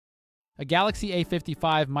A Galaxy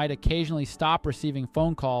A55 might occasionally stop receiving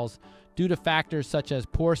phone calls due to factors such as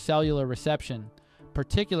poor cellular reception,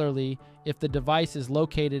 particularly if the device is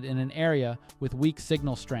located in an area with weak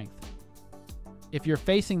signal strength. If you're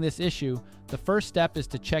facing this issue, the first step is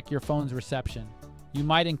to check your phone's reception. You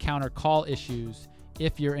might encounter call issues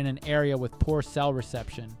if you're in an area with poor cell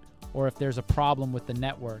reception, or if there's a problem with the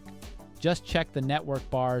network. Just check the network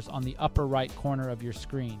bars on the upper right corner of your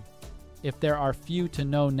screen. If there are few to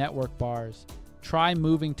no network bars, try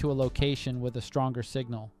moving to a location with a stronger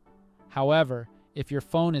signal. However, if your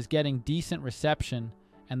phone is getting decent reception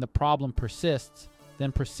and the problem persists,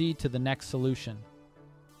 then proceed to the next solution.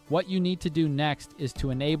 What you need to do next is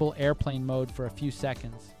to enable airplane mode for a few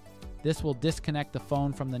seconds. This will disconnect the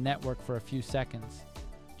phone from the network for a few seconds.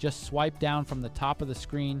 Just swipe down from the top of the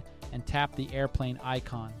screen and tap the airplane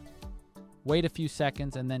icon. Wait a few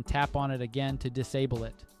seconds and then tap on it again to disable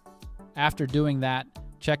it. After doing that,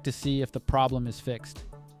 check to see if the problem is fixed.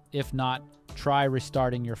 If not, try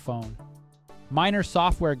restarting your phone. Minor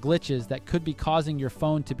software glitches that could be causing your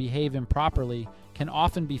phone to behave improperly can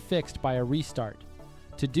often be fixed by a restart.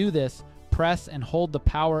 To do this, press and hold the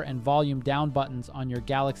power and volume down buttons on your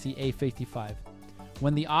Galaxy A55.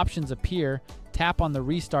 When the options appear, tap on the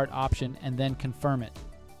restart option and then confirm it.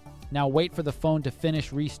 Now wait for the phone to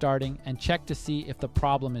finish restarting and check to see if the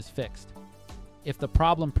problem is fixed. If the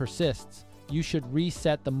problem persists, you should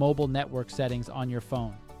reset the mobile network settings on your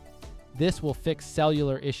phone. This will fix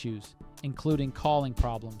cellular issues, including calling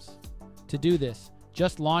problems. To do this,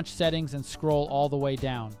 just launch settings and scroll all the way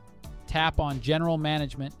down. Tap on General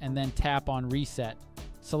Management and then tap on Reset.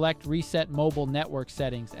 Select Reset Mobile Network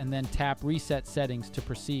Settings and then tap Reset Settings to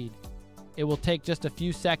proceed. It will take just a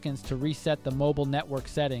few seconds to reset the mobile network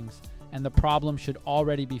settings, and the problem should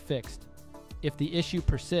already be fixed. If the issue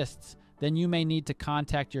persists, then you may need to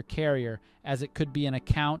contact your carrier, as it could be an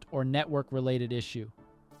account or network-related issue.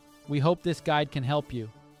 We hope this guide can help you.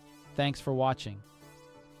 Thanks for watching.